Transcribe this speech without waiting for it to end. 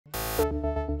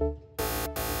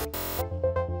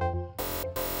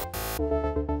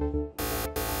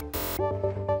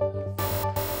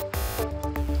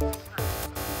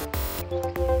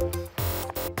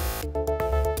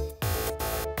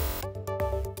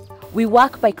We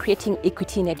work by creating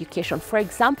equity in education. For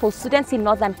example, students in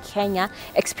northern Kenya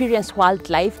experience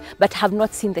wildlife but have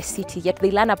not seen the city, yet they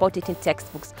learn about it in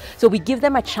textbooks. So we give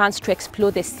them a chance to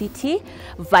explore the city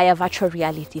via virtual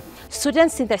reality.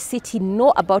 Students in the city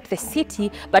know about the city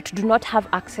but do not have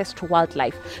access to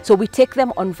wildlife. So we take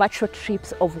them on virtual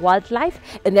trips of wildlife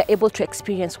and they're able to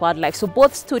experience wildlife. So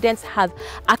both students have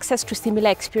access to similar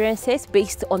experiences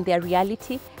based on their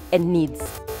reality and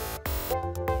needs.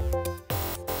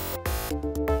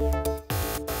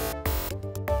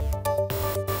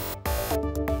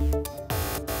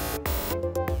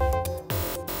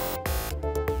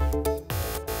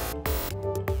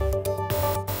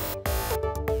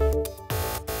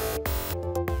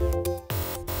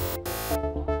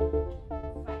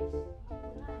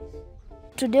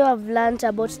 Today I've learned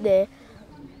about the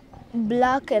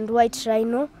black and white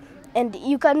rhino, and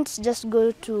you can't just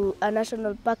go to a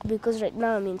national park because right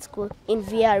now I'm in school in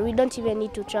VR. We don't even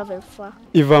need to travel far.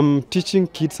 If I'm teaching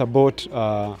kids about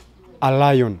a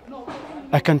lion,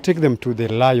 I can take them to the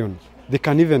lion. They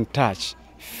can even touch,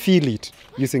 feel it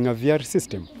using a VR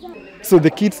system. So the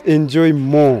kids enjoy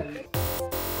more.